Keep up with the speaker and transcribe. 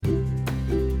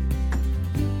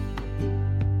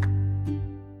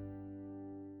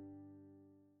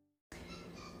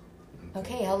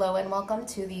Okay, hello and welcome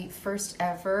to the first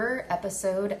ever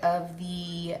episode of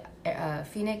the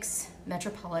Phoenix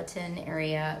Metropolitan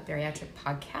Area Bariatric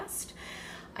Podcast.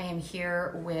 I am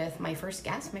here with my first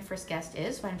guest. My first guest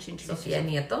is, why don't you introduce Sofia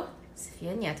Nieto.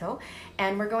 Sofia Nieto.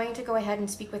 And we're going to go ahead and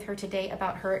speak with her today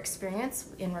about her experience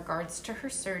in regards to her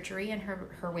surgery and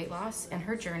her weight loss and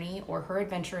her journey, or her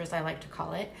adventure as I like to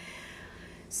call it.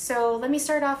 So let me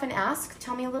start off and ask,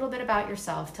 tell me a little bit about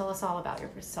yourself. Tell us all about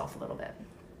yourself a little bit.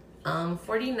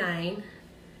 49.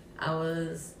 I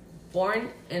was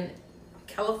born in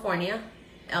California,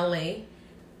 LA,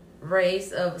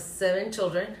 raised of 7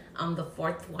 children. I'm the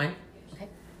 4th one. Okay.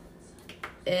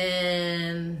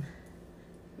 And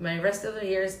my rest of the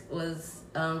years was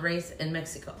raised in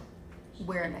Mexico.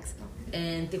 Where in Mexico?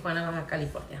 In Tijuana, Baja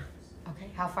California. Okay.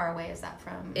 How far away is that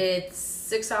from? It's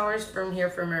 6 hours from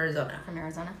here, from Arizona. From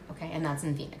Arizona? Okay. And that's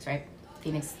in Phoenix, right?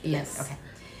 Phoenix? Yes. Okay.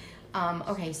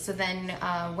 Okay. So then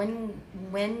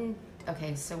when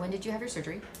did you have your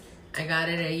surgery? I got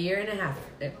it a year and a half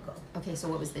ago. Okay. So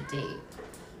what was the date?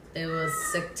 It was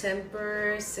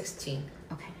September 16.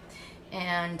 Okay.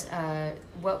 And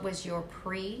what was your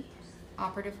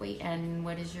pre-operative weight and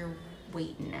what is your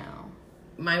weight now?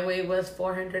 My weight was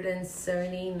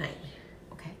 479.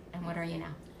 Okay. And what are you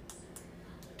now?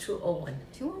 201.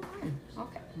 201.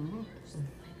 Okay.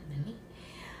 Mm-hmm.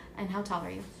 And how tall are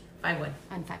you? 5'1".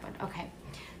 I'm 5'1". Okay.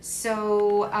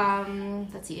 So,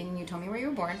 let's see. And you told me where you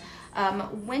were born.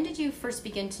 When did you first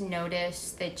begin to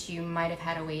notice that you might have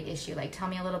had a weight issue? Like, tell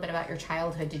me a little bit about your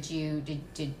childhood.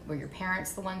 Were your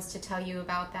parents the ones to tell you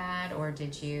about that, or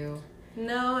did you?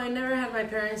 No, I never had my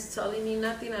parents telling me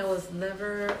nothing. I was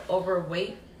never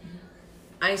overweight.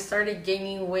 I started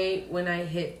gaining weight when I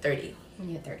hit 30. When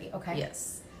you hit 30. Okay.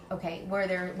 Yes. Okay.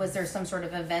 Was there some sort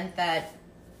of event that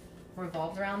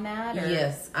revolved around that? Or?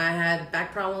 Yes, I had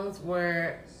back problems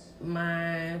where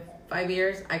my 5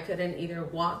 years I couldn't either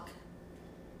walk,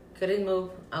 couldn't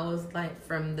move. I was like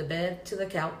from the bed to the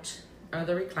couch or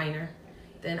the recliner.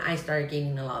 Then I started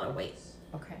gaining a lot of weight.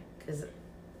 Okay. Because,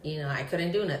 I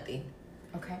couldn't do nothing.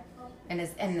 Okay.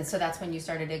 And so that's when you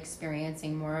started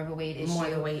experiencing more of a weight issue. More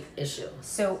of a weight issue.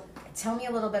 So tell me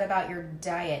a little bit about your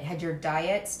diet. Had your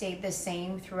diet stayed the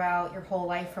same throughout your whole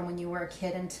life from when you were a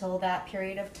kid until that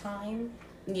period of time?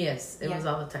 Yes, it was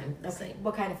all the time the same.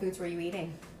 What kind of foods were you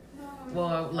eating?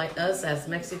 Well, like us as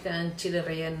Mexican, chile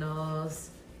rellenos,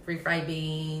 refried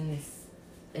beans,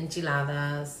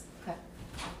 enchiladas, Okay.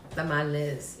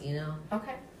 tamales,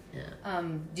 Okay. Yeah.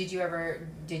 Did you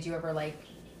ever like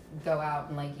go out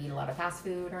and like eat a lot of fast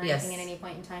food or anything Yes. at any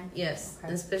point in time? Yes,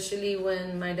 Okay. especially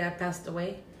when my dad passed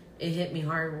away, it hit me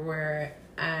hard where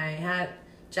I had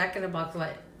Jack in the Box,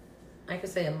 like I could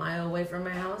say a mile away from my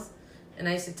house, and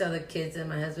I used to tell the kids and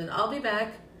my husband, I'll be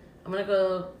back. I'm going to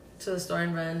go to the store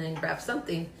and run and grab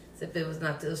something. So if it was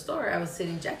not to the store, I was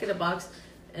hitting Jack in the Box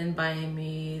and buying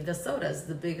me the sodas,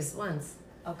 the biggest ones.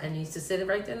 Okay. And he used to sit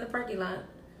right there in the parking lot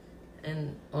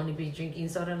and only be drinking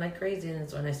soda like crazy, and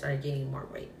that's when I started gaining more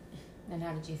weight. And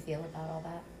how did you feel about all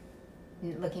that?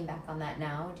 Looking back on that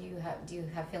now, do you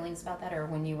have feelings about that, or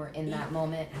when you were in that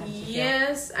moment? How did you feel?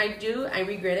 Yes, I do. I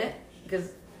regret it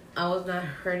because I was not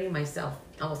hurting myself.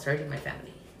 I was hurting my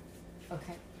family.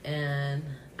 Okay. And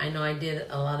I know I did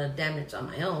a lot of damage on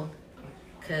my own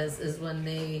because it's when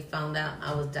they found out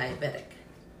I was diabetic.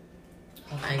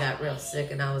 I got real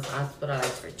sick and I was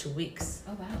hospitalized for 2 weeks.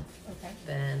 Oh, wow. Okay.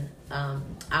 Then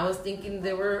I was thinking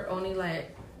they were only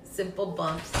like simple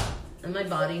bumps in my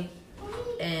body,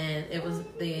 and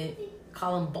they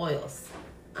call them boils.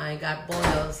 I got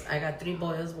boils. I got 3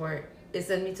 boils where it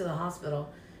sent me to the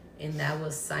hospital, and that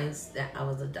was signs that I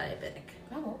was a diabetic.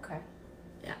 Oh, okay.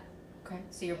 Yeah. Okay.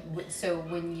 So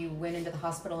when you went into the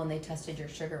hospital and they tested your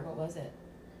sugar, what was it?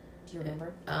 Do you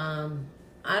remember?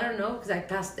 I don't know because I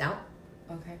passed out.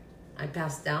 Okay. I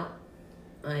passed out.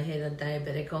 I hit a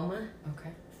diabetic coma, Okay.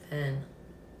 and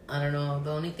I don't know.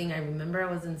 The only thing I remember,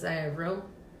 I was inside a room,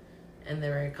 and they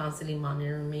were constantly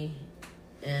monitoring me,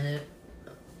 and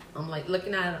I'm like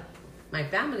looking at my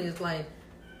family. It's like,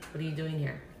 what are you doing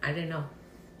here? I didn't know.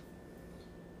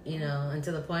 And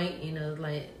to the point,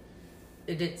 like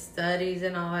they did studies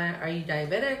and all that. Are you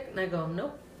diabetic? And I go,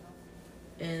 nope.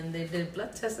 And they did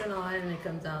blood tests and all that, and it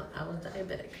comes out I was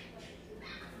diabetic.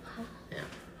 Yeah.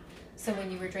 So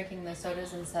when you were drinking the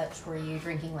sodas and such, were you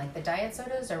drinking like the diet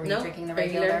sodas, or were you Nope, drinking the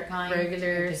regular kind?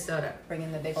 Regular Just soda.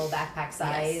 bringing the big old backpack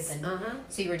size, Yes. and Uh-huh.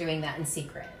 so you were doing that in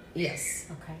secret. Yes.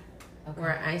 Okay. Okay.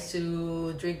 Where I used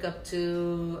to drink up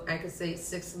to, I could say,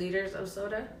 6 liters of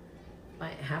soda,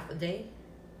 like half a day.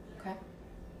 Okay.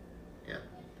 Yeah.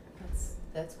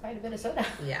 That's quite a bit of soda.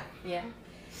 Yeah. Yeah.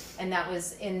 And that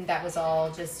was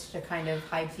all just to kind of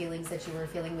hide feelings that you were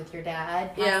feeling with your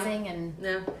dad passing. And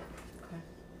Yeah. okay.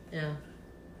 Yeah.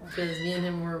 Because me and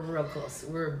him were real close.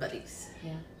 We were buddies.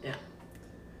 Yeah. Yeah.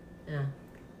 Yeah.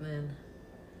 Man,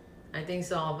 I think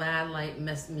so all that like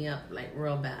messed me up like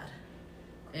real bad.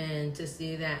 And to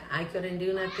see that I couldn't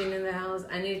do nothing in the house,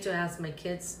 I needed to ask my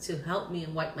kids to help me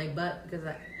and wipe my butt because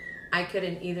I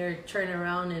couldn't either turn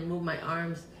around and move my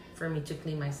arms for me to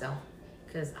clean myself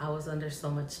because I was under so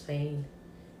much pain.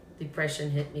 Depression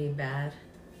hit me bad.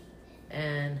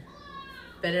 And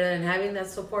better than having that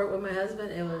support with my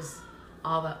husband, it was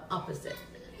all the opposite.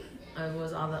 It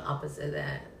was all the opposite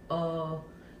that, oh,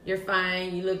 you're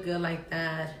fine, you look good like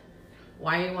that.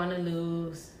 Why you want to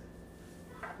lose?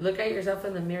 Look at yourself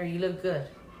in the mirror, you look good.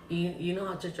 You know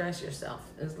how to dress yourself.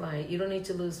 It's like, you don't need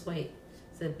to lose weight.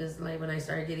 It's like when I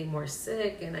started getting more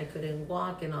sick and I couldn't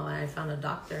walk and all that, I found a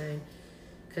doctor. And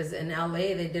because in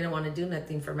LA, they didn't want to do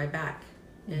nothing for my back.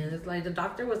 And it's like the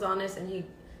doctor was honest and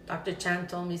Dr. Chan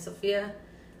told me, Sophia,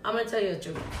 I'm going to tell you the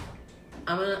truth.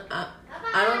 I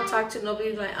don't talk to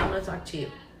nobody like I'm going to talk to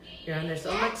you. You're under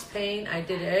so much pain. I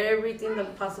did everything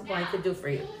that possible I could do for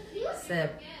you.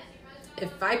 Said,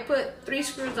 if I put 3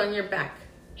 screws on your back,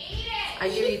 I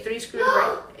give you 3 screws,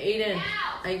 right? 8 in.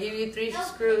 I give you 3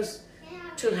 screws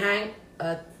to hang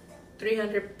a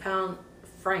 300-pound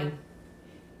frame.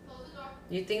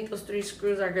 You think those 3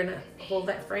 screws are going to hold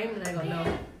that frame? And I go,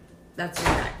 no, that's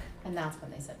your back. And that's when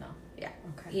they said no. Yeah.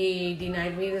 Okay. He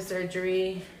denied me the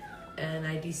surgery, and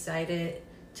I decided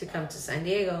to come to San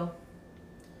Diego.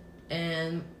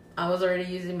 And I was already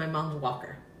using my mom's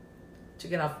walker to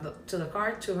get off to the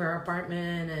car to her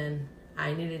apartment, and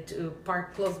I needed to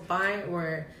park close by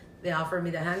where they offered me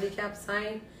the handicap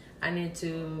sign. I needed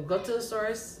to go to the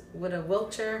stores with a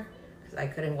wheelchair because I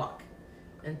couldn't walk.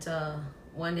 Until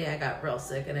one day I got real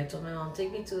sick, and I told my mom,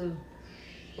 take me to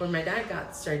where my dad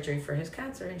got surgery for his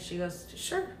cancer. And she goes,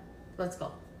 sure, let's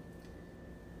go.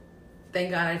 Thank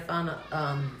God I found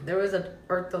there was an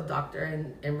ortho doctor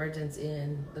in emergency,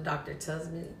 and the doctor tells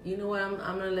me, you know what, I'm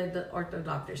going to let the ortho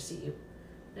doctor see you.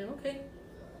 And okay.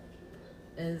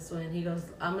 And so when he goes,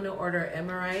 I'm going to order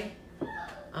MRI.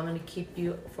 I'm going to keep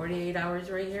you 48 hours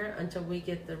right here until we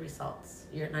get the results.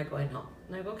 You're not going home.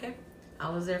 And I go, okay. I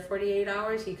was there 48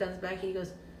 hours. He comes back. He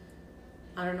goes,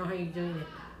 I don't know how you're doing it.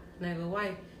 And I go,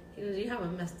 why? He goes, you have a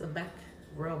messed up back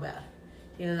real bad.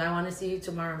 He goes, I want to see you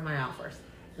tomorrow in my office.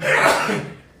 And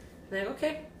I go,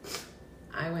 okay.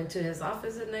 I went to his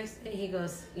office the next day. He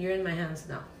goes, you're in my hands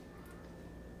now.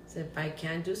 I said, I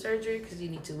can't do surgery because you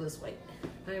need to lose weight.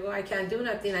 And I go, I can't do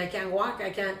nothing. I can't walk. I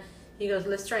can't. He goes,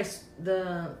 let's try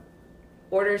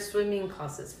order swimming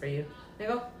classes for you. I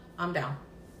go, I'm down.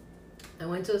 I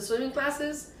went to the swimming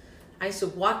classes. I used to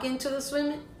walk into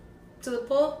the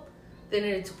pool. They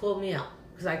needed to pull me out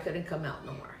because I couldn't come out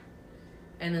no more.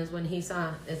 And it's when he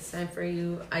saw, it's time for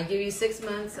you. I give you 6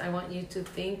 months. I want you to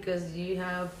think because you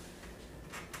have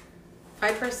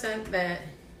 5% that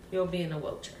you'll be in a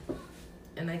wheelchair.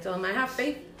 And I told him, I have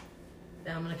faith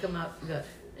that I'm going to come out good.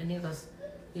 And he goes,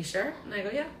 you sure? And I go,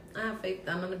 yeah, I have faith.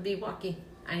 I'm going to be walking.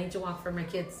 I need to walk for my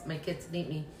kids. My kids need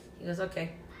me. He goes,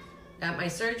 okay. Got my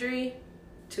surgery,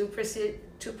 two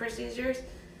procedures.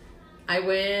 I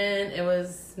went, it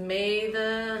was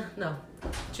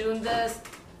June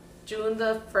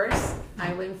the 1st.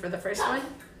 I went for the first one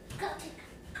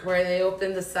where they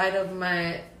opened the side of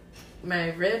my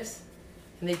ribs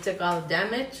and they took all the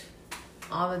damage.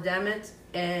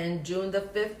 And June the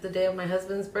 5th, the day of my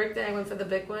husband's birthday, I went for the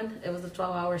big one. It was a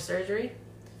 12-hour surgery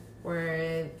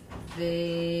where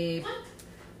they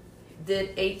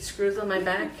did 8 screws on my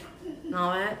back and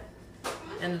all that.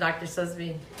 And the doctor says to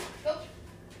me,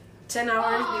 10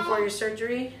 hours before your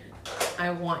surgery,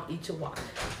 I want you to walk.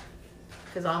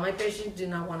 Because all my patients do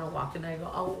not want to walk. And I go,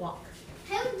 I'll walk.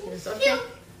 He goes, okay.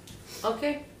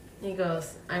 Okay. He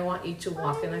goes, I want you to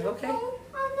walk. And I go, okay.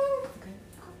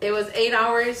 It was 8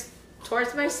 hours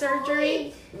towards my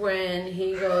surgery when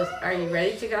he goes, are you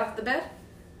ready to get off the bed?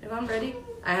 I go, I'm ready.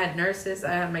 I had nurses.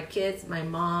 I had my kids, my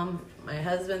mom, my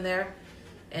husband there.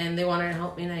 And they wanted to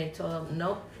help me. And I told them,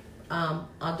 nope,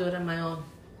 I'll do it on my own.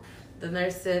 The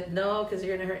nurse said, no, because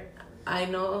you're going to hurt. I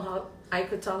know how I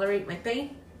could tolerate my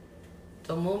pain.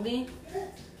 Don't move me.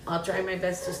 I'll try my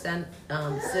best to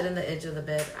sit in the edge of the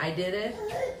bed. I did it.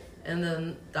 And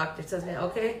the doctor says to me,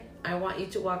 okay, I want you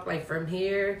to walk like from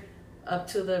here up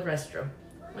to the restroom.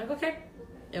 I'm like, okay.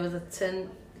 It was 10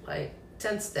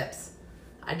 steps.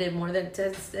 I did more than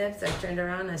 10 steps. I turned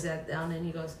around, I sat down, and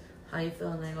he goes, how you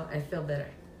feel? And I go, I feel better.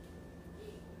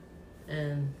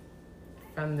 And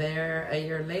from there, a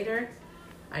year later,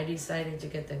 I decided to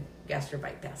get the gastric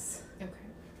bypass. Okay.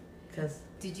 Because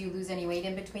did you lose any weight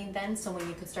in between then? So when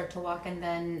you could start to walk, and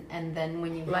then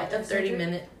when you like had a surgery?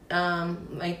 30-minute,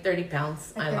 like 30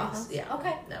 pounds Like I 30 lost. pounds? Yeah.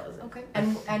 Okay. That was it. Okay.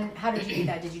 And how did you do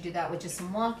that? Did you do that with just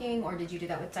some walking, or did you do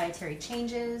that with dietary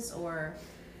changes, or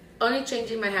Only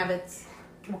changing my habits.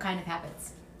 what kind of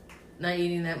habits? Not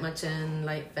eating that much in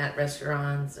like fat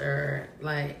restaurants, or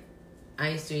like I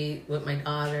used to eat with my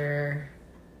daughter,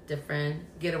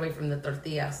 get away from the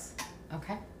tortillas,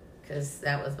 Okay. because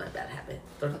that was my bad habit.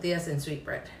 Tortillas and sweet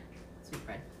bread. Sweet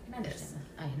bread. I can understand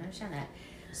that. I can understand that.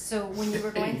 So when you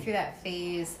were going through that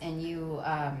phase, and you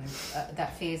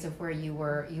that phase of where you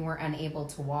were unable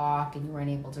to walk, and you weren't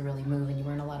able to really move, and you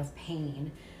were in a lot of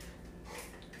pain,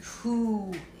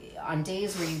 who on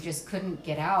days where you just couldn't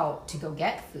get out to go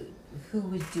get food, who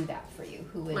would do that for you?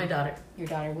 Who would? My daughter. Your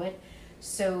daughter would.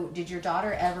 So did your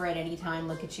daughter ever at any time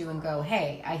look at you and go,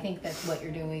 "Hey, I think that what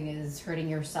you're doing is hurting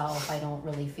yourself. I don't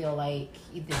really feel like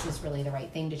this is really the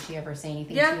right thing." Did she ever say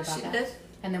anything to you about she that? did.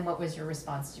 And then what was your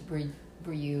response?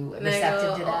 Were you And I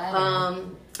receptive to go, that? or-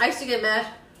 I used to get mad.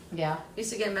 Yeah.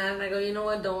 Used to get mad, and I go, you know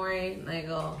what? Don't worry. And I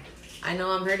go, I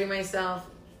know I'm hurting myself.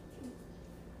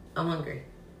 I'm hungry.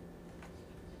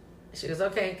 She goes,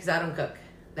 okay, because I don't cook.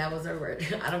 That was her word.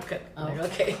 I don't cook. I'm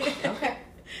like, okay. Okay.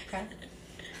 Okay.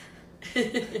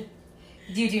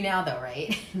 Do you do now though,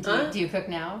 right? Do you cook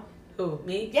now? Who,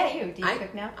 me? Yeah, you. Do you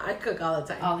cook now? I cook all the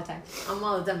time. All the time. I'm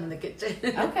all the time in the kitchen.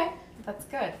 Okay, that's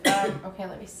good. Okay,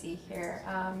 let me see here.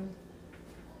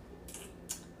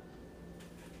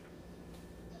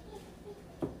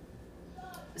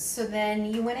 So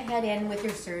then you went ahead in with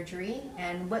your surgery,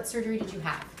 and what surgery did you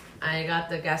have? I got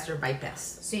the gastric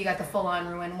bypass. So you got the full-on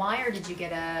Roux-en-Y, or did you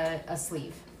get a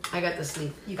sleeve? I got the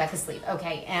sleeve. You got the sleeve.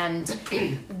 Okay. And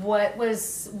what were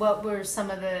some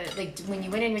of the, like, when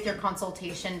you went in with your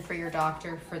consultation for your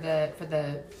doctor for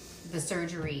the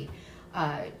surgery,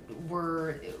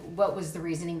 what was the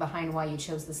reasoning behind why you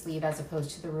chose the sleeve as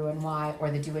opposed to the Roux-en-Y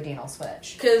or the duodenal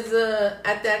switch? Because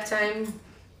at that time,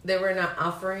 they were not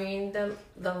offering the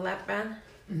lap band.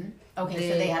 Mm-hmm. Okay,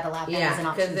 so they had the lap band as an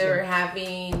option. Because they were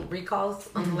having recalls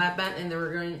on the lap band, and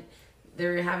they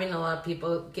were having a lot of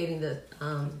people getting the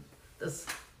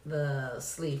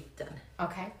sleeve done.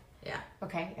 Okay. Yeah.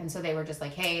 Okay, and so they were just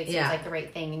like, hey, it seems Yeah. like the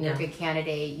right thing, and you're a good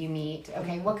candidate, you meet.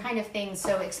 Okay, what kind of things?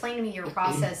 So explain to me your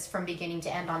process from beginning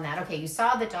to end on that. Okay, you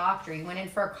saw the doctor, you went in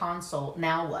for a consult,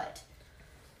 now what?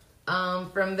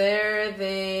 From there,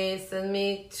 they sent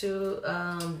me to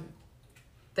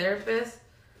therapist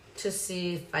to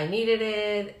see if I needed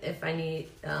it, if I need.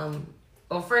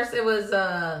 Well, first it was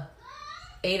a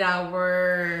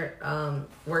 8-hour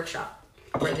workshop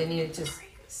where they needed to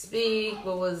speak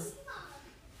what was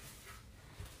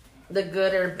the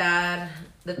good or bad,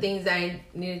 the things I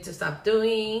needed to stop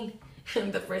doing.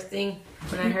 And the first thing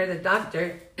when I heard the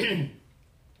doctor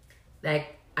that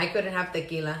I couldn't have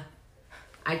tequila,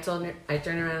 I turned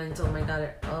around and told my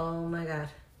daughter, oh my God,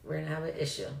 we're going to have an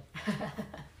issue.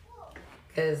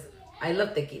 Because I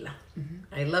love tequila.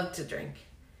 Mm-hmm. I love to drink.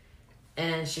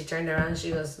 And she turned around and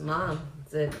she goes, Mom,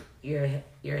 said, you're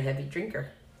a heavy drinker.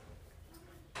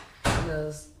 She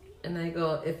goes, and I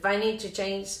go, if I need to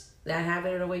change that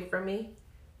habit away from me,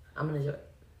 I'm going to do it.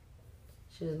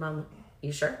 She goes, Mom,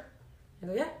 you sure? I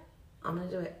go, yeah, I'm going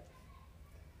to do it.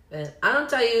 And I don't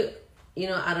tell you,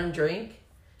 I don't drink.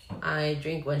 I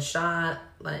drink one shot,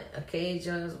 like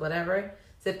occasions, whatever.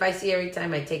 So if I see every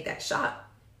time I take that shot,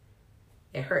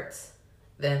 it hurts,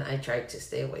 then I try to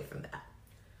stay away from that.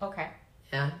 Okay.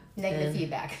 Yeah. Negative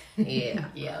feedback. Yeah.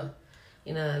 Yeah.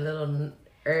 A little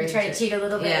urge. You try to cheat a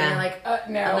little bit, and you're like,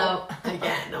 no. I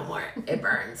can't, no more. It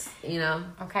burns,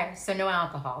 Okay, so no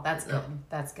alcohol. That's good. No.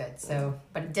 That's good. So,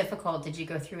 but difficult. Did you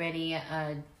go through any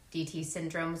DT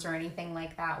syndromes or anything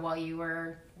like that while you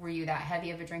were you that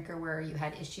heavy of a drinker where you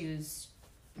had issues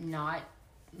not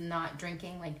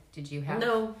drinking? Like, did you have?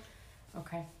 No.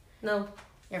 Okay. No.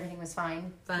 Everything was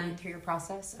fine. Fine. Through your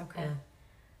process. Okay.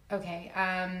 Yeah. Okay.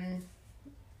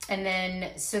 And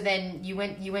then you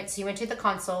went to the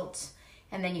consult,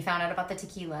 and then you found out about the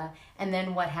tequila, and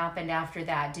then what happened after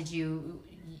that? Did you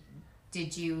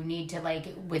need to, like,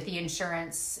 with the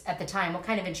insurance at the time? What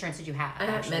kind of insurance did you have? I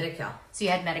had Medi-Cal. So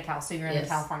you had Medi-Cal. So you were in Yes.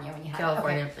 California when you had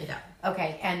California, it. Okay. yeah.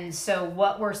 Okay. And so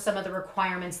what were some of the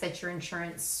requirements that your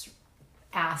insurance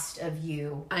asked of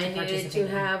you? I needed participate to in?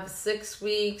 have 6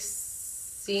 weeks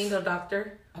seeing a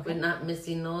doctor with not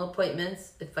missing no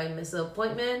appointments. If I miss an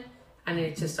appointment, I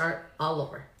needed to start all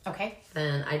over. Okay.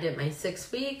 Then I did my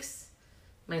 6 weeks.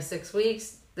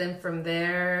 Then from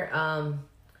there,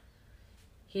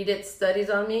 he did studies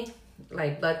on me,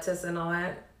 like blood tests and all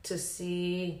that, to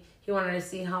see. He wanted to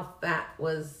see how fat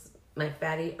was my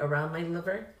fatty around my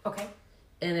liver. Okay.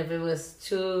 And if it was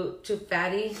too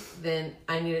fatty, then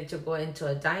I needed to go into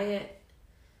a diet.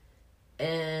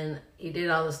 And he did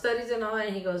all the studies and all that,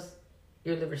 and he goes,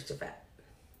 your liver's too fat.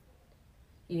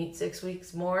 You need 6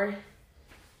 weeks more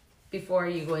before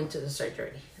you go into the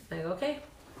surgery. I go, okay.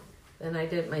 Then I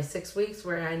did my 6 weeks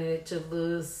where I needed to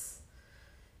lose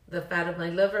the fat of my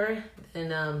liver.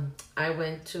 And I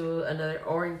went to another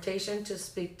orientation to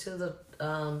speak to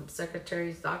the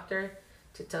secretary's doctor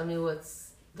to tell me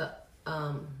what's the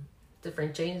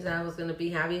different change that I was going to be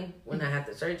having when I had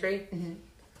the surgery. Mm-hmm.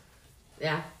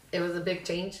 Yeah, it was a big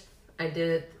change. I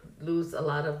did lose a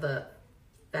lot of the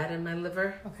fat in my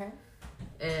liver. Okay.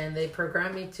 And they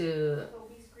programmed me to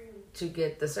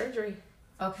get the surgery.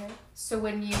 Okay. So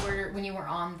when you were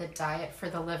on the diet for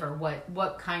the liver,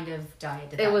 what kind of diet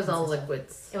did that It was all consist of?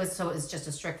 liquids. It was just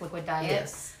a strict liquid diet?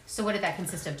 Yes. So what did that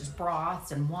consist of? Just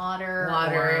broths and water?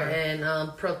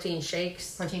 And protein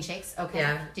shakes. Protein shakes? Okay.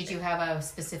 Yeah. Did you have a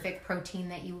specific protein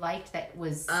that you liked that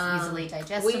was easily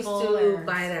digestible? We used to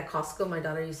buy it at Costco. My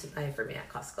daughter used to buy it for me at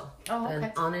Costco. Oh, okay.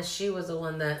 And Honest, she was the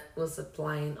one that was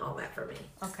supplying all that for me.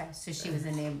 Okay, so she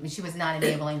was not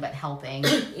enabling but helping.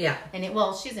 Yeah. And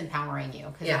she's empowering you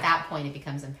because Yeah. at that point it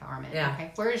becomes empowerment. Yeah.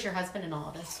 Okay. Where is your husband in all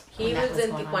of this? He when that was in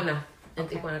going on? Tijuana. In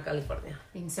Okay. Tijuana, California.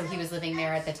 And so he was living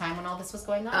there at the time when all this was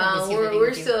going on? Or was he living We're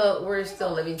with you?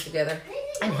 still living together.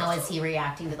 And how is he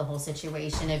reacting to the whole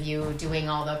situation of you doing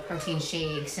all the protein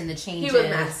shakes and the changes? He was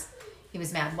mad. He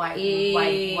was mad. Why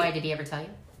did he ever tell you?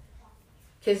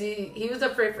 Because he was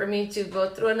afraid for me to go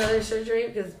through another surgery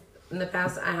because in the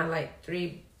past I had like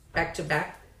 3 back to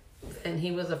back, and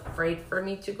he was afraid for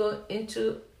me to go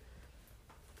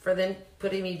for them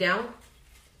putting me down,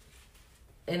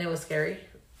 and it was scary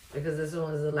because this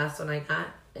one was the last one I got,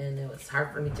 and it was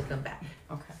hard for me to come back.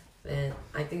 Okay. And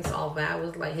I think all that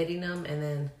was like hitting them, and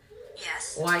then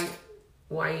Yes. why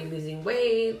are you losing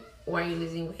weight? Why are you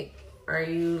losing weight? Are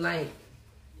you like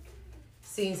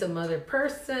seeing some other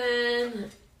person?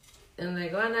 And they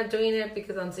go, I'm not doing it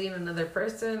because I'm seeing another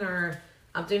person, or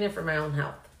I'm doing it for my own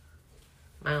health.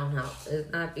 My own health.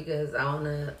 It's not because I want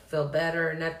to feel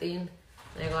better or nothing.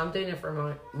 And I go, I'm doing it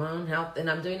for my own health, and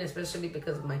I'm doing it especially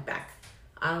because of my back.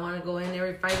 I don't want to go in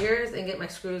every 5 years and get my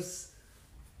screws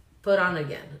put on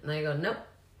again. And I go, nope.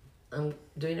 I'm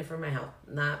doing it for my health,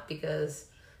 not because,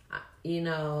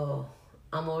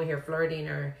 I'm over here flirting,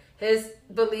 or his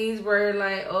beliefs were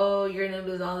like, oh, you're going to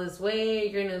lose all this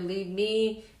weight. You're going to leave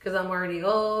me because I'm already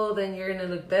old and you're going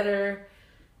to look better.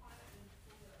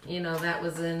 That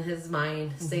was in his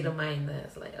mind, state of mind.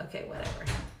 That's like, okay, whatever.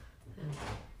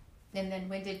 And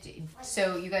then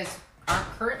so you guys aren't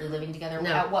currently living together.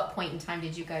 No. At what point in time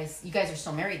did you guys are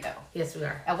still married though? Yes, we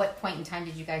are. At what point in time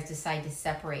did you guys decide to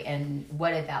separate, and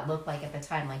what did that look like at the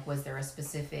time? Like, was there a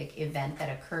specific event that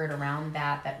occurred around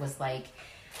that was like,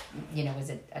 was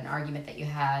it an argument that you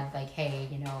had, like, hey,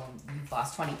 you've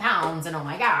lost 20 pounds and oh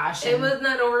my gosh. It was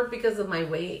not over because of my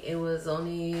weight. It was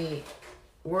only,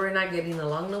 we're not getting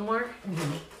along no more.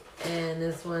 Mm-hmm. And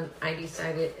this one, I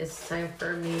decided it's time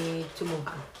for me to move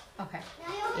on. Okay.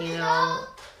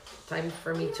 Time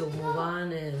for me to move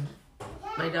on. And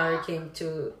my daughter came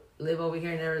to live over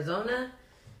here in Arizona,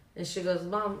 and she goes,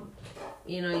 Mom,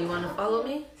 you want to follow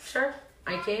me? Sure.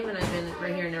 I came, and I've been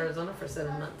right here in Arizona for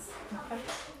 7 months. Okay.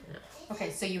 Yeah.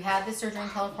 Okay, so you had the surgery in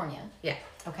California. Yeah.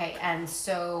 Okay, and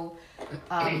so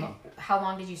how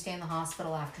long did you stay in the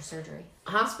hospital after surgery?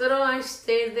 Hospital, I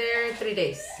stayed there 3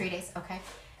 days. 3 days, okay.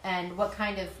 And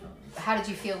how did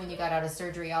you feel when you got out of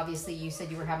surgery? Obviously, you said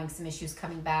you were having some issues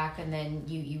coming back, and then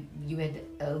you had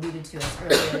alluded to us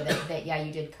earlier that yeah,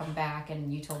 you did come back,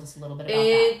 and you told us a little bit about that.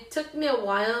 It took me a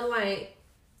while,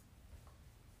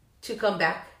 to come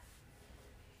back.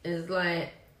 It's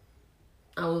like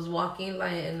I was walking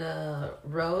in a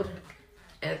road.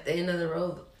 At the end of the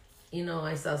road,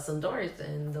 I saw some doors,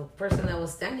 and the person that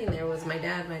was standing there was my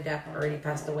dad. My dad already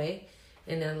passed away,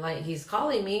 and then he's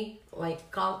calling me,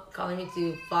 calling me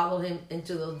to follow him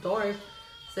into those doors.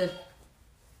 So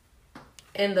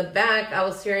in the back, I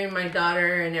was hearing my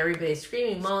daughter and everybody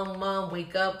screaming, "Mom, Mom,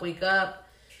 wake up, wake up!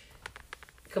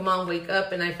 Come on, wake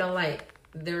up!" And I felt like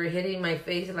they were hitting my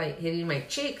face, hitting my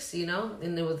cheeks,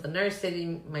 and there was the nurse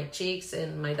hitting my cheeks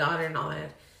and my daughter and all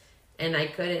that. And I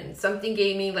couldn't, something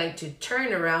gave me to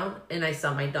turn around, and I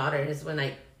saw my daughter. And it's when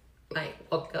I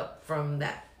woke up from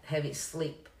that heavy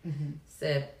sleep. Mm-hmm.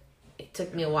 So it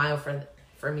took me a while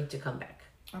for me to come back.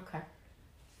 Okay.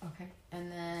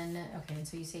 And then, and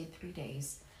so you stayed 3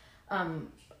 days.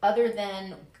 Other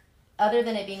than other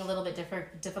than it being a little bit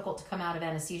difficult to come out of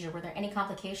anesthesia, were there any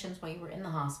complications while you were in the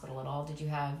hospital at all? Did you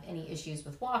have any issues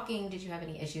with walking? Did you have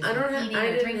any issues with eating or drinking?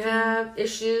 I didn't have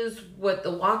issues with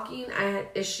the walking. I had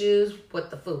issues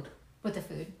with the food. With the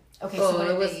food. Okay, so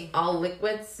it was all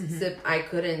liquids. Except I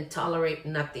couldn't tolerate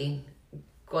nothing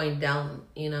going down,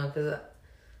 because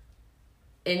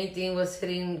anything was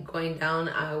going down,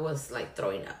 I was like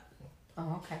throwing up.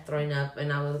 Oh, okay. Throwing up,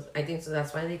 and I think so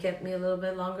that's why they kept me a little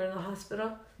bit longer in the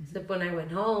hospital. Except when I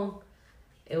went home,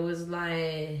 it was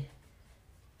like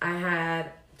I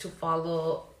had to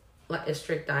follow like a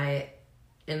strict diet.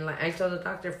 And like I told the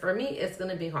doctor, for me, it's going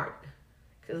to be hard.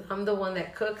 Because I'm the one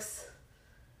that cooks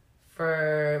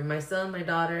for my son, my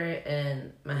daughter,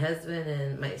 and my husband,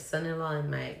 and my son-in-law, and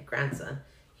my grandson.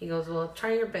 He goes, well,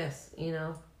 try your best,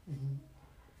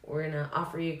 We're going to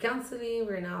offer you counseling.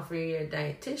 We're going to offer you a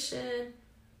dietitian.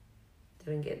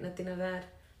 Didn't get nothing of that.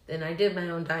 Then I did my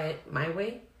own diet my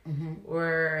way.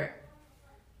 Where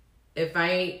if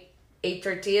I ate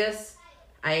tortillas,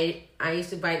 I used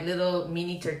to buy little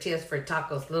mini tortillas for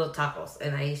tacos, little tacos.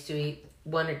 And I used to eat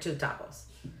 1 or 2 tacos.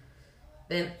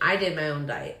 Then I did my own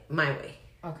diet my way.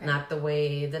 Okay. Not the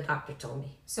way the doctor told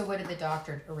me. So what did the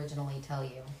doctor originally tell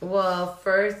you? Well,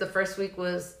 the first week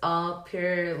was all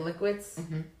pure liquids.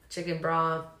 Chicken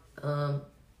broth,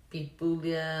 beef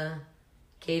bouillon,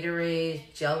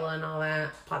 Gatorade, Jello and all that,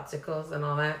 popsicles and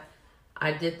all that.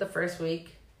 I did the first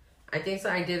week. I think so.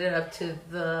 I did it up to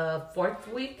the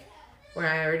 4th week,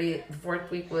 where the 4th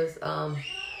week was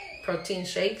protein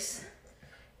shakes.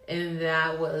 And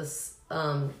that was,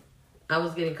 I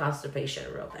was getting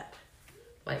constipation real bad.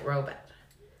 Like real bad.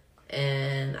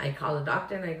 And I called the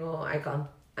doctor and I go,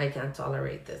 I can't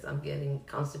tolerate this. I'm getting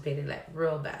constipated like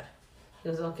real bad. He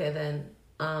goes, okay, then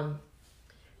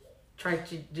try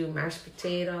to do mashed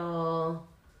potato,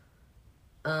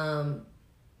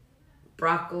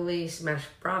 broccoli, smashed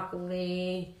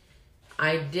broccoli.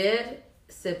 I did,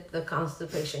 except the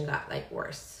constipation got like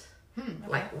worse. Okay.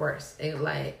 Like worse. And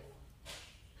I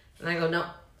go, no,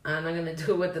 I'm not going to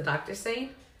do what the doctor's saying.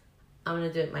 I'm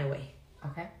going to do it my way.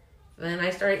 Okay. Then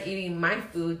I started eating my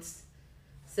foods,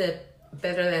 except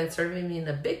better than serving me in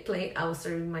a big plate, I was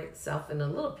serving myself in a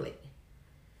little plate.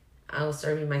 I was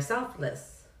serving myself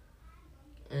less.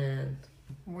 And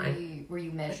were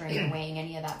you measuring or weighing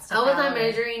any of that stuff? I was not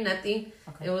measuring nothing.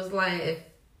 Okay. It was like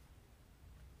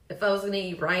if I was gonna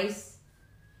eat rice,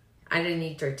 I didn't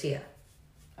eat tortilla.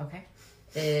 Okay.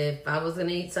 If I was gonna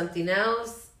eat something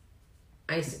else,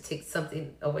 I used to take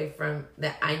something away from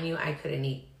that I knew I couldn't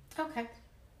eat. Okay.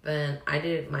 Then I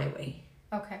did it my way.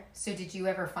 Okay. So did you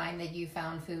ever find that you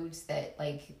found foods that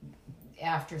like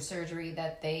after surgery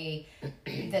that the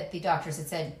doctors had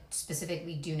said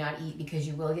specifically do not eat because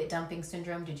you will get dumping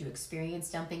syndrome? Did you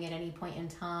experience dumping at any point in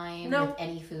time? No. With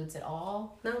any foods at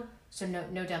all? No. So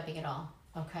no dumping at all.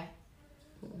 Okay.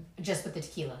 Just with the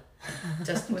tequila.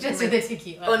 Just with the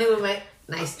tequila. Only with my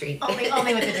nice drink.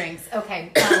 only with the drinks.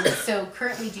 Okay. So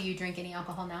currently, do you drink any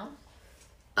alcohol now?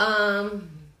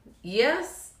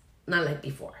 Yes. Not like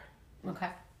before. Okay.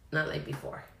 Not like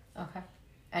before. Okay.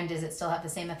 And does it still have the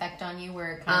same effect on you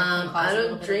where it kind of I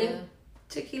don't drink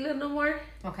tequila no more.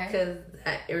 Okay. Because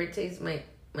that irritates my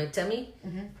tummy.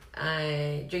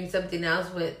 I drink something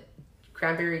else with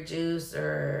cranberry juice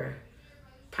or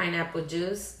pineapple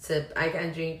juice. So I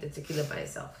can drink the tequila by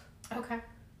itself. Okay.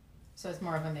 So it's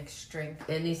more of a mixed drink.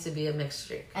 It needs to be a mixed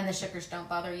drink. And the sugars don't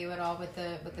bother you at all with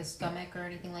the stomach or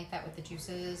anything like that with the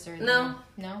juices or no.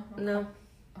 No? Okay. No.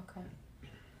 Okay.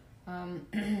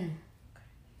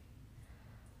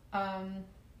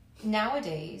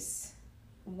 Nowadays,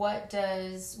 what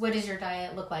does your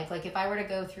diet look like? Like if I were to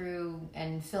go through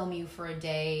and film you for a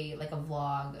day, like a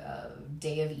vlog, a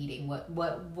day of eating,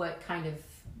 what kind of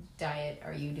diet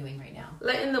are you doing right now?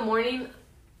 Like in the morning,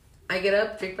 I get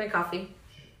up, drink my coffee.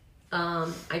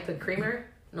 I put creamer,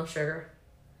 no sugar.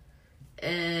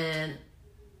 And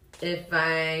if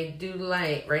I do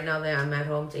like, right now that I'm at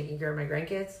home taking care of my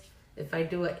grandkids, if I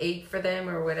do an egg for them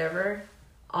or whatever,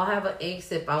 I'll have an egg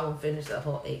sip. I won't finish the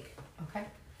whole egg. Okay.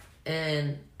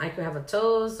 And I could have a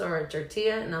toast or a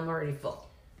tortilla and I'm already full.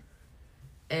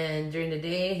 And during the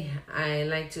day, I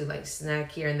like to like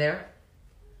snack here and there.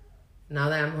 Now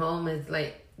that I'm home, it's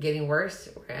like getting worse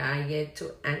where I get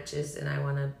too anxious and I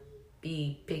want to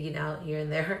be pigging out here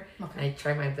and there. Okay. I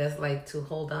try my best like to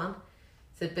hold on.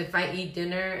 So if I eat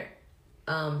dinner,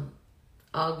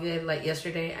 all good. Like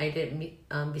yesterday, I did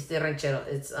bistec ranchero.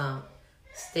 It's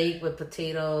steak with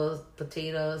potatoes,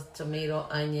 tomato,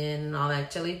 onion, and all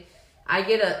that chili. I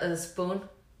get a spoon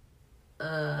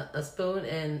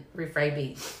and refried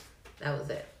beans. That was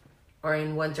it. Or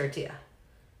in one tortilla.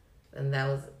 And that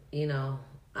was,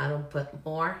 I don't put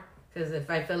more. Because if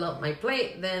I fill up my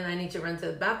plate, then I need to run to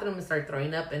the bathroom and start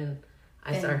throwing up, and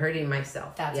I start hurting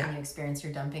myself. That's when you experience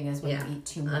your dumping, is when you eat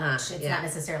too much. It's not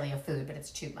necessarily a food, but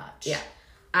it's too much. Yeah.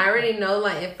 I already know,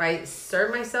 like, if I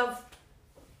serve myself,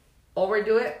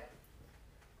 overdo it,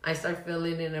 I start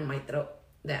feeling it in my throat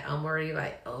that I'm already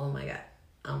like, oh my God,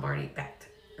 I'm already packed.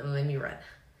 And let me run.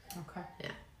 Okay.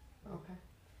 Yeah. Okay.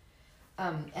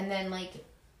 And then, like,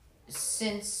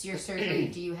 since your surgery,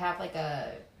 do you have like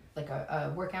a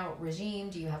workout regime?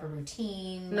 Do you have a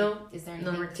routine? No. Like, is there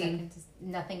anything? No routine.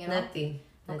 Nothing at all? Nothing.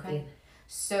 Okay.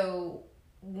 So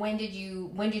when did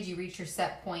you reach your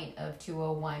set point of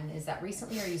 201? Is that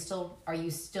recently, or are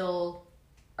you still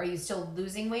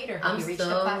losing weight, or have you reached a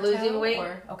plateau? I'm still losing weight.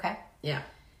 Okay. Yeah.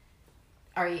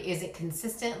 Is it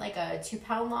consistent, like a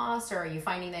 2-pound loss, or are you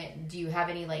finding that, do you have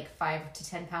any like 5 to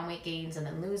 10 pound weight gains and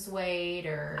then lose weight,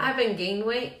 or? I haven't gained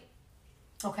weight.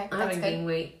 Okay, I haven't gained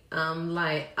weight.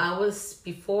 Like, I was,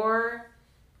 before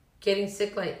getting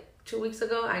sick, like 2 weeks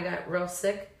ago, I got real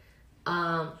sick.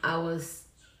 I was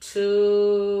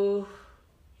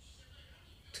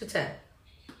 210.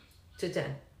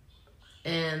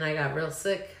 And I got real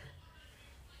sick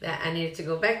that I needed to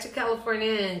go back to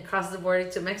California and cross the border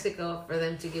to Mexico for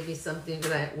them to give me something,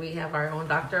 that we have our own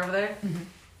doctor over there. Mm-hmm.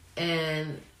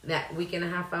 And that week and a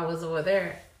half I was over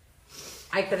there,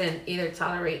 I couldn't either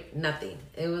tolerate nothing.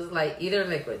 It was like either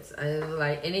liquids. It was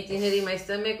like anything hitting my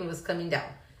stomach, it was coming out.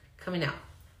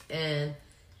 And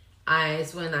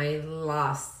it's when I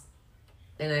lost,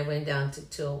 and I went down to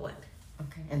 201.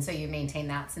 Okay. And so you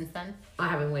maintained that since then? I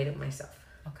haven't weighed it myself.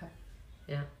 Okay.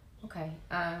 Yeah. Okay.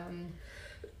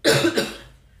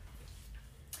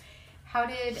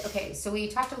 So we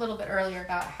talked a little bit earlier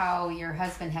about how your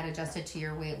husband had adjusted to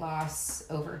your weight loss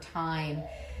over time.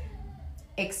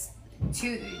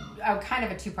 Kind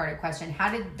of a two-parted question.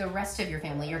 How did the rest of your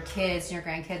family, your kids, your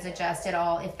grandkids, adjust at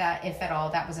all, if at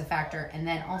all that was a factor? And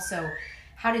then also,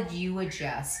 how did you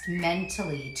adjust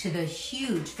mentally to the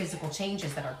huge physical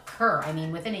changes that occur? I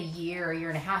mean, within a year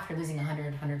and a half, you're losing 100,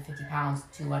 150 pounds,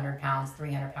 200 pounds,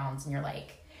 300 pounds, and you're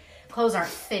like, clothes aren't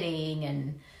fitting,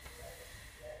 and...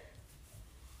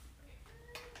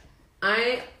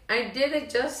 I did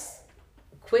adjust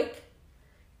quick.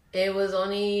 It was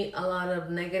only a lot of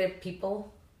negative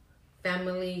people,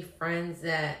 family, friends,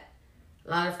 a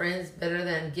lot of friends, better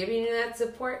than giving you that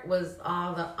support, was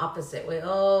all the opposite way.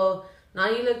 Oh, now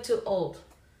you look too old.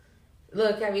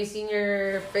 Look, have you seen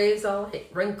your face all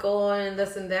wrinkled and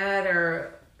this and that?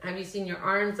 Or have you seen your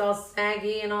arms all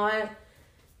saggy and all that?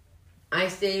 I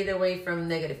stayed away from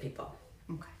negative people.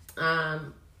 Okay.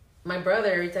 My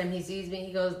brother, every time he sees me,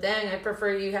 he goes, dang, I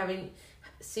prefer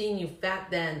seeing you fat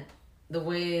than the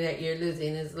way that you're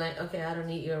losing. It's like, okay, I don't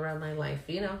need you around my life,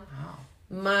 you know? Wow.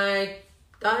 My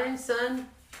daughter and son,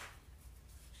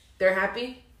 they're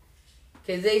happy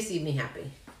because they see me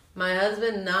happy. My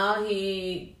husband, now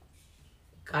he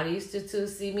got used to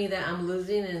see me that I'm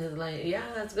losing, and is like, yeah,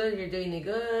 that's good, you're doing it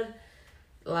good.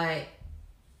 Like,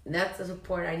 that's the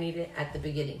support I needed at the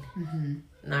beginning.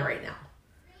 Mm-hmm. Not right now.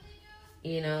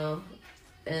 You know?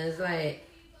 And it's like,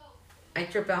 I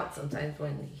trip out sometimes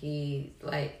when he,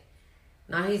 like,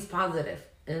 now he's positive.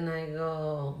 And I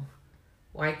go,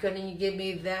 why couldn't you give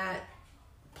me that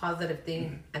positive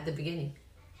thing at the beginning?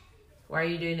 Why are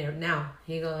you doing it now?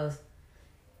 He goes,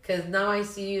 because now I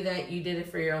see you that you did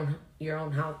it for your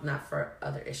own health, not for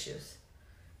other issues.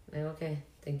 I'm like, okay,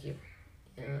 thank you.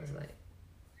 You know, it's like,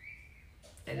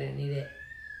 I didn't need it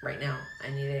right now.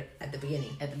 I need it at the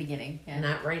beginning. At the beginning, yeah.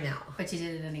 Not right now. But you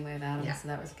did it anyway without him, so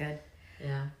that was good.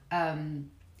 Yeah.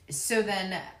 So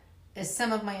then,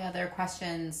 some of my other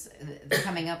questions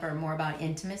coming up are more about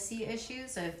intimacy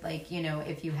issues of, like, you know,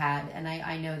 if you had, and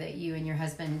I know that you and your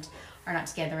husband are not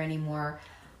together anymore,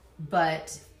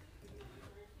 but,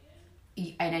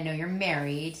 and I know you're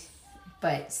married,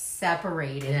 but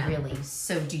separated, really.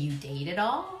 So do you date at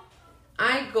all?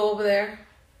 I go over there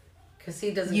because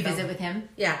he doesn't. You visit with him?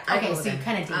 Yeah. Okay, so you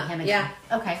kind of date him again.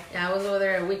 Yeah. Okay. Yeah, I was over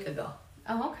there a week ago.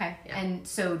 Oh, okay. Yeah. And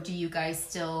so do you guys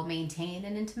still maintain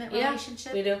an intimate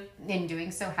relationship? We do. In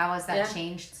doing so, how has that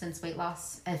changed since weight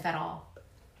loss, if at all?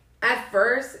 At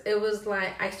first, it was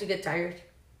like, I used to get tired.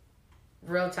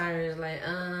 Real tired. It's like,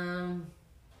 I'm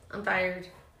tired.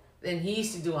 Then he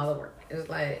used to do all the work. It was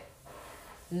like,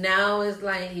 now it's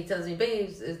like, he tells me,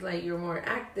 babes, it's like you're more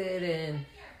active and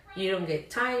you don't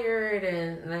get tired.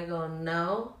 And I go,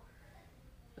 no.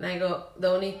 And I go,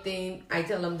 I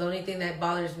tell him, the only thing that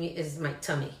bothers me is my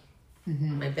tummy,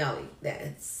 my belly, that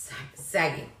it's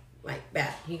sagging like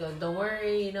bad. He goes, don't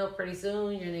worry, you know, pretty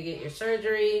soon you're going to get your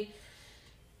surgery.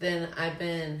 Then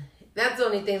that's the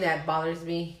only thing that bothers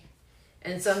me.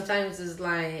 And sometimes it's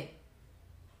like,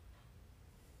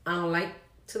 I don't like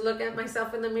to look at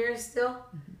myself in the mirror still.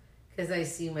 Because I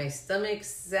see my stomach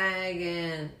sag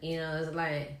and, it's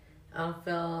like, I don't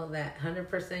feel that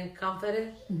 100%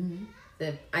 confident.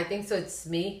 That I think so it's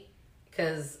me.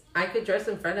 Because I could dress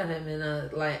in front of him and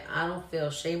I don't feel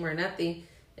shame or nothing.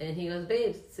 And he goes,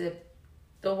 babe,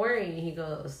 don't worry. He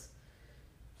goes,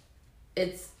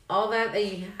 it's all that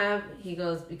you have. He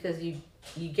goes, because you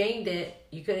gained it.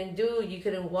 You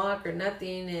couldn't walk or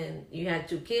nothing. And you had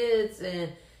 2 kids.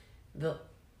 And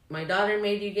my daughter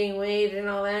made you gain weight and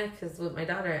all that. Because with my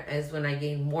daughter is when I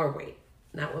gained more weight.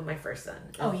 Not with my first son.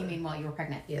 Oh, you mean while you were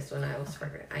pregnant? Yes, when I was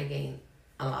pregnant. I gained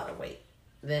a lot of weight.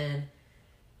 Then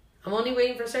I'm only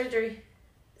waiting for surgery.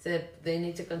 Said they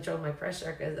need to control my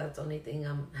pressure because that's the only thing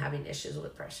I'm having issues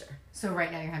with pressure. So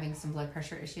right now you're having some blood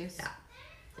pressure issues? Yeah.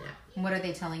 What are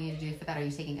they telling you to do for that? Are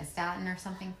you taking a statin or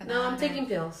something for that? No, I'm taking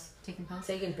pills. Taking pills?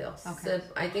 Taking pills. Okay. So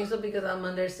I think so because I'm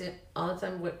under all the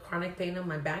time with chronic pain on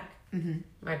my back.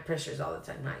 My pressure's all the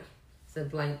time high. So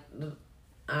like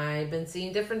I've been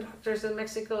seeing different doctors in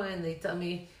Mexico and they tell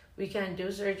me we can't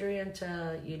do surgery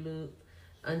until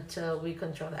we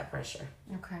control that pressure.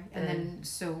 Okay. And then,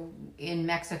 so in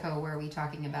Mexico, where are we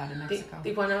talking about in Mexico?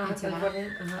 Tijuana.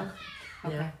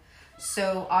 Okay. Yeah.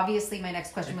 So obviously my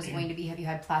next question was going to be, have you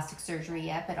had plastic surgery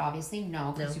yet? But obviously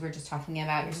no, because you were just talking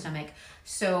about your stomach.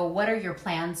 So what are your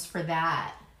plans for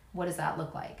that? What does that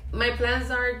look like? My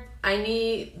plans are, I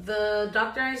need the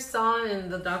doctor I saw and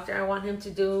the doctor I want him to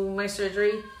do my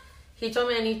surgery. He told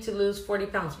me I need to lose 40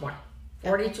 pounds more.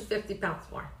 40 to 50 pounds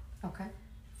more. Okay.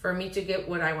 For me to get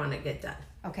what I want to get done.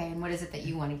 Okay, and what is it that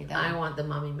you want to get done? I want the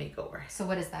mommy makeover. So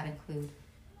what does that include?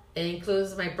 It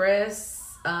includes my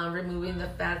breasts, removing the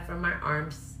fat from my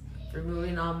arms,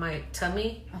 removing all my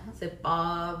tummy, zip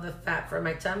all the fat from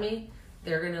my tummy.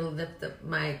 They're going to lift up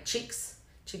my cheeks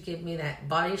to give me that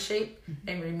body shape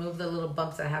and remove the little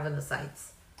bumps I have in the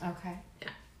sides. Okay. Yeah.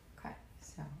 Okay.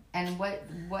 So, and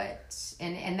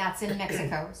and that's in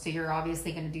Mexico. So you're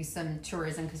obviously going to do some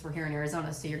tourism because we're here in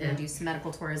Arizona. So you're going to do some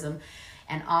medical tourism.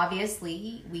 And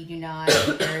obviously we do not,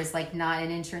 there is like not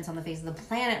an insurance on the face of the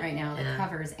planet right now that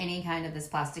covers any kind of this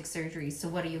plastic surgery. So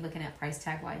what are you looking at price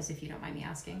tag wise, if you don't mind me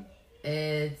asking?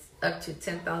 It's up to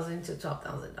 $10,000 to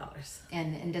 $12,000.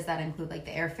 And does that include like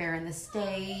the airfare and the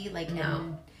stay? Like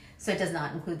no. So it does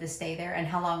not include the stay there. And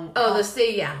how long? Oh, the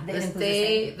stay, yeah. The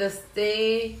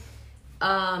stay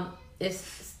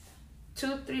is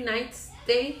 2-3 nights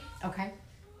stay. Okay.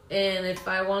 And if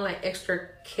I want like extra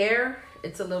care,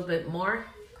 it's a little bit more.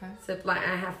 Okay. So if like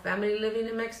I have family living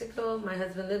in Mexico, my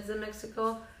husband lives in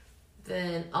Mexico,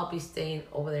 then I'll be staying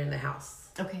over there in the house.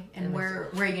 Okay, and where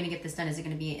are you going to get this done? Is it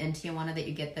going to be in Tijuana that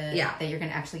you get that you're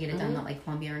going to actually get it done, not like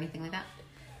Colombia or anything like that?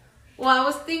 Well, I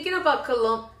was thinking about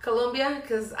Colombia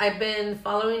because I've been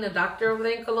following a doctor over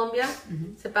there in Colombia.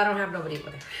 Except I don't have nobody over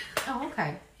there. Oh,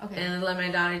 okay. And like my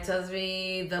daughter tells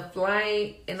me the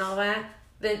flight and all that,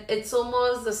 then it's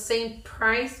almost the same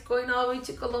price going all the way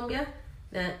to Colombia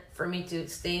that for me to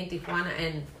stay in Tijuana,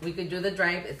 and we could do the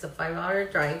drive. It's a 5-hour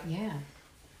drive. Yeah.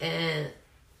 And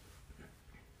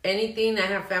anything, I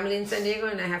have family in San Diego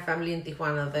and I have family in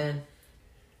Tijuana, then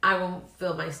I won't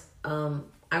feel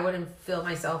I wouldn't feel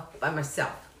myself by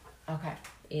myself. Okay.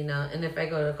 And if I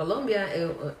go to Colombia,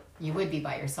 you would be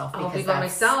by yourself I'll because be by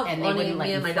myself, and they only wouldn't let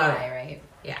me you and my fly, daughter. right?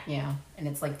 Yeah. Yeah, and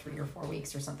it's like 3 or 4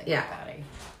 weeks or something Yeah. like that.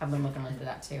 I've been looking into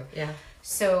that too. Yeah.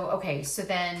 So okay, so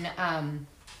then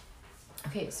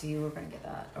okay, so you were gonna get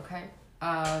that. Okay.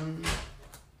 Let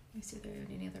me see if there are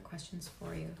any other questions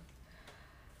for you.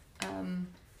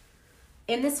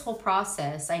 In this whole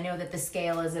process, I know that the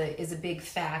scale is a big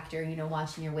factor,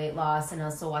 watching your weight loss and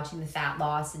also watching the fat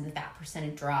loss and the fat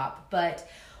percentage drop. But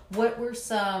what were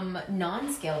some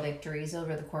non-scale victories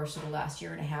over the course of the last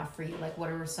year and a half for you? Like what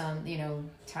are some,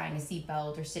 tying a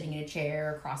seatbelt or sitting in a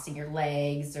chair or crossing your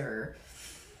legs or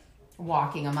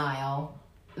walking a mile?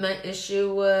 My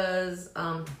issue was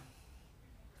a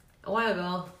while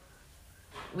ago,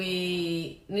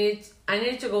 I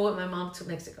needed to go with my mom to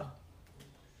Mexico.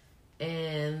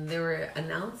 And they were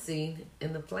announcing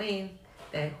in the plane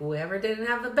that whoever didn't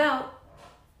have the belt,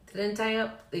 didn't tie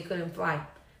up, they couldn't fly.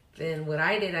 Then what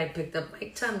I did, I picked up my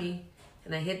tummy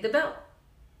and I hit the belt.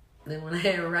 Then when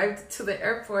I arrived to the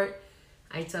airport,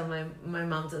 I tell my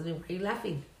mom, tells me, why are you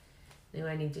laughing?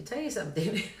 I need to tell you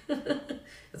something.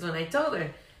 That's when I told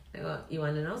her. I go, you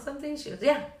want to know something? She goes,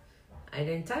 yeah. I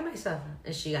didn't tie myself.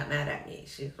 And she got mad at me.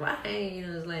 She goes, why?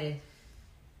 It's like,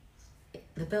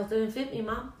 the belt didn't fit me,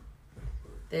 Mom.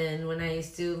 Then when I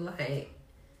used to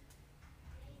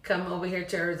come over here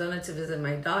to Arizona to visit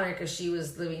my daughter because she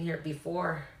was living here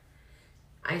before,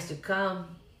 I used to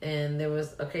come And there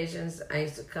was occasions I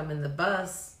used to come in the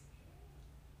bus.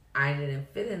 I didn't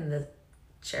fit in the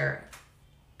chair.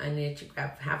 I needed to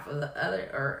grab half of the other,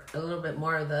 or a little bit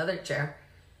more of the other chair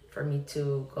for me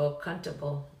to go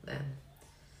comfortable then.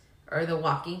 Or the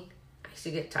walking. I used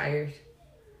to get tired.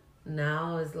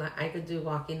 Now it's like I could do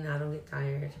walking, I don't get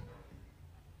tired.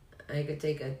 I could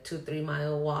take a 2-3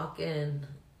 mile walk and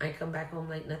I come back home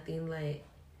like nothing. Like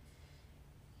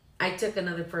I took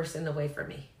another person away from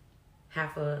me.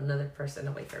 Half of another person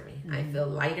away from me. I feel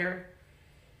lighter.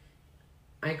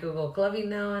 I could go clubbing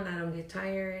now and I don't get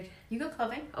tired. You go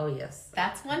clubbing? Oh, yes.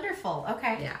 That's wonderful.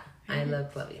 Okay. Yeah, I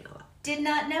love clubbing a lot. Did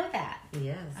not know that.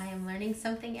 Yes. I am learning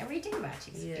something every day about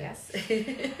you, Sophia.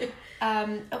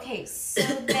 Yes. Okay, so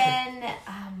then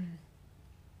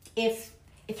if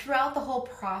throughout the whole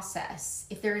process,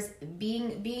 if there's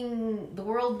being the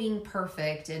world being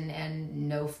perfect and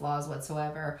no flaws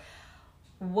whatsoever,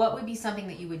 what would be something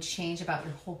that you would change about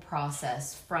your whole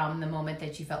process from the moment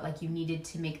that you felt like you needed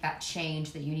to make that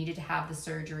change, that you needed to have the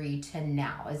surgery, to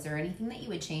now? Is there anything that you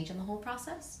would change in the whole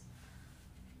process?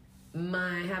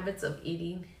 My habits of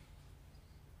eating,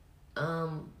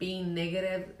 being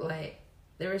negative. Like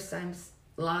there was a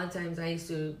lot of times I used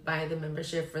to buy the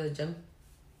membership for the gym.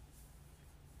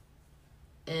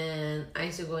 And I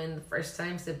used to go in the first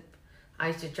time, so I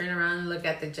used to turn around and look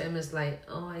at the gym. It's like,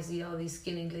 oh, I see all these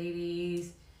skinny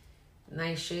ladies,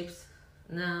 nice shapes.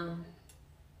 No.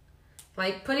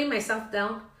 Like putting myself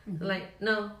down, like,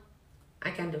 no,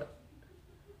 I can't do it.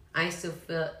 I used to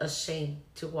feel ashamed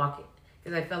to walk it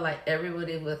because I felt like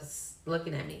everybody was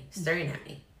looking at me, staring at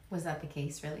me. Was that the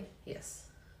case, really? Yes.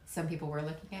 Some people were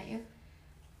looking at you?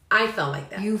 I felt like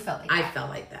that. You felt like that? I felt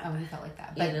like that. Oh, you felt like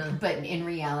that. But, you know? But in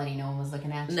reality, no one was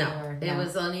looking at you? No, or, it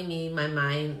was only me, my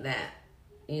mind, that,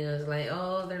 you know, it's like,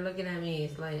 oh, they're looking at me.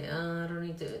 It's like, oh, I don't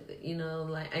need to, you know,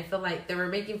 like, I felt like they were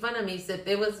making fun of me. So if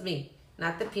it was me,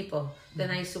 not the people,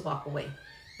 then I used to walk away.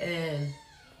 And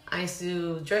I used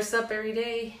to dress up every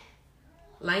day,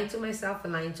 lying to myself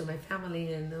and lying to my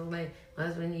family. And like, my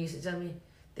husband used to tell me,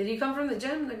 did you come from the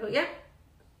gym? And I go, yeah.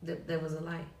 That was a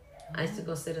lie. I used to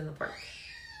go sit in the park.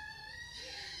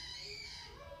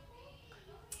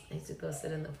 I used to go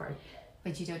sit in the park.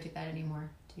 But you don't do that anymore,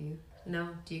 do you? No.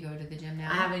 Do you go to the gym now?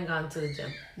 I haven't gone to the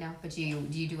gym. No, but do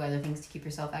you do other things to keep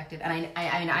yourself active? And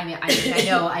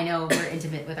I know we're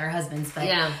intimate with our husbands, but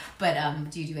yeah. But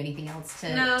do you do anything else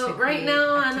to? No, to right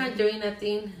now activity? I'm not doing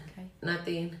nothing. Okay.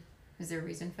 Nothing. Is there a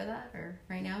reason for that, or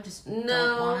right now just No.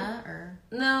 don't wanna, or?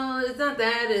 No, it's not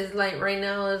that. It's like right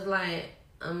now it's like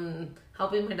I'm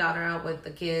helping my daughter out with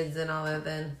the kids and all that.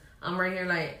 Then I'm right here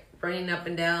like running up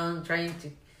and down trying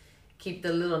to keep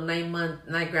the little 9-month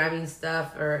not grabbing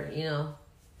stuff, or you know.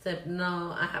 Except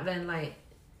no, I haven't like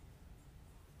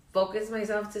focused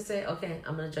myself to say, okay,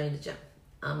 I'm gonna join the gym.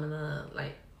 I'm gonna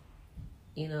like,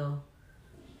 you know,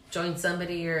 join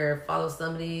somebody or follow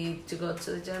somebody to go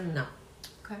to the gym. No.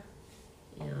 Okay.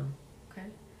 You know. Okay.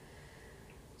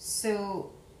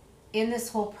 So, in this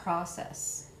whole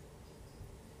process,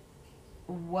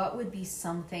 what would be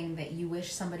something that you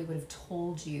wish somebody would have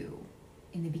told you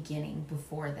in the beginning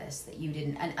before this that you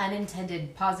didn't, an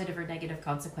unintended positive or negative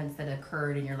consequence that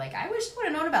occurred and you're like, I wish I would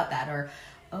have known about that, or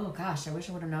oh gosh, I wish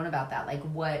I would have known about that? Like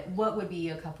what would be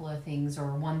a couple of things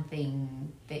or one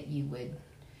thing that you would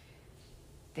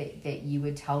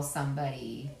tell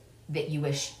somebody that you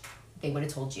wish they would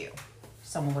have told you,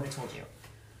 someone would have told you?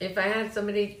 If I had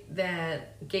somebody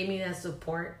that gave me that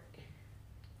support,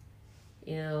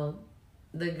 you know,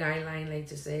 the guideline, like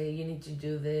to say, you need to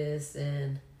do this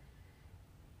and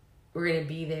we're going to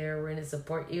be there, we're going to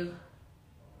support you,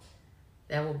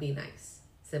 that would be nice.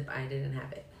 Except I didn't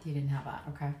have it. You didn't have that,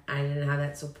 okay. I didn't have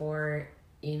that support,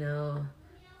 you know.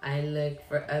 I looked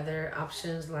for other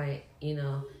options, like, you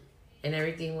know, and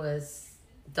everything was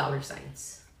dollar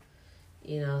signs.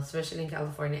 You know, especially in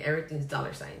California, everything's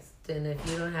dollar signs. Then if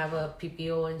you don't have a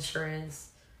PPO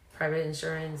insurance, private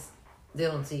insurance, they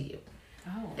don't see you.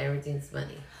 Oh. Everything's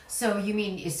money. So you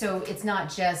mean, so it's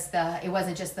not just it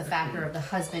wasn't just the factor of the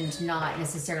husband not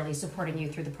necessarily supporting you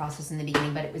through the process in the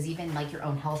beginning, but it was even like your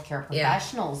own healthcare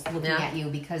professionals looking at you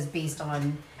because based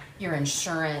on your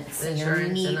insurance and your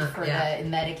need for the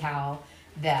Medi-Cal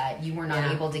that you were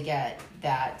not able to get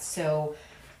that. So,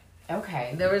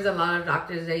 okay. There was a lot of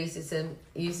doctors that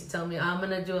used to tell me, I'm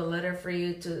going to do a letter for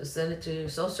you to send it to your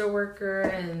social worker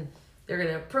and they're going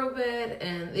to approve it.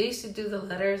 And they used to do the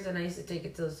letters and I used to take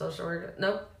it to the social worker.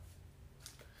 Nope.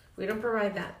 We don't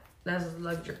provide that. That's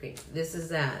luxury. This is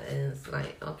that. And it's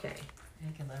like, okay.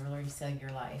 They could literally sell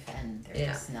your life and they're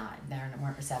just not, they're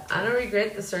more receptive. I don't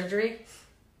regret the surgery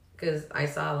because I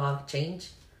saw a lot of change.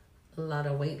 a lot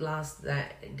of weight loss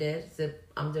that I did. So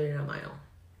I'm doing it on my own.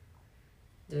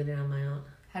 Doing it on my own.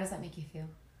 How does that make you feel?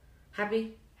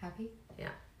 Happy? Happy? Yeah.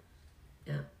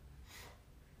 Yeah.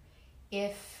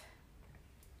 If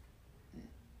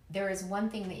there is one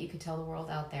thing that you could tell the world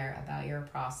out there about your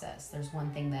process, there's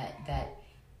one thing that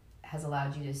has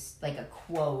allowed you to, like a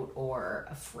quote or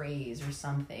a phrase or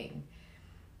something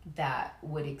that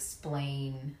would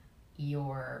explain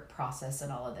your process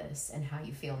and all of this and how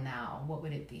you feel now, what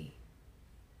would it be?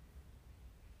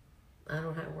 I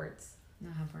don't have words.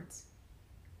 Not have words.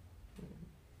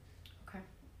 Okay.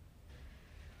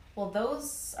 Well,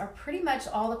 those are pretty much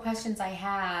all the questions I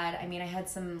had. I mean, I had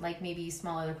some, like, maybe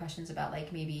small other questions about,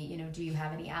 like, maybe, you know, do you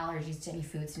have any allergies to any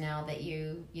foods now that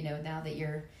now that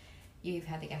you've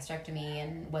had the gastrectomy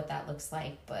and what that looks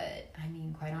like. But I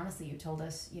mean, quite honestly, you told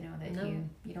us, you know, that you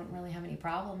don't really have any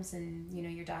problems and, you know,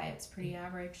 your diet's pretty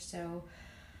average. So,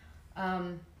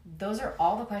 those are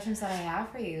all the questions that I have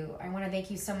for you. I want to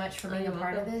thank you so much for being a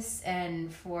part of this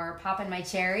and for popping my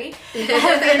cherry being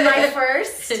my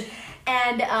first.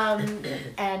 And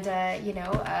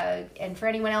and for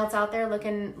anyone else out there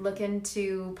looking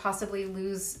to possibly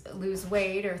lose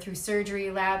weight or through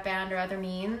surgery, lab bound, or other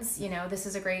means, you know, this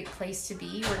is a great place to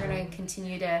be. We're going to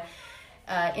continue to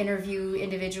interview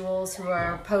individuals who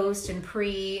are post and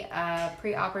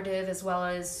pre-operative, as well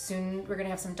as soon we're going to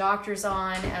have some doctors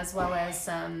on, as well as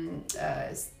some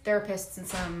therapists and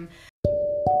some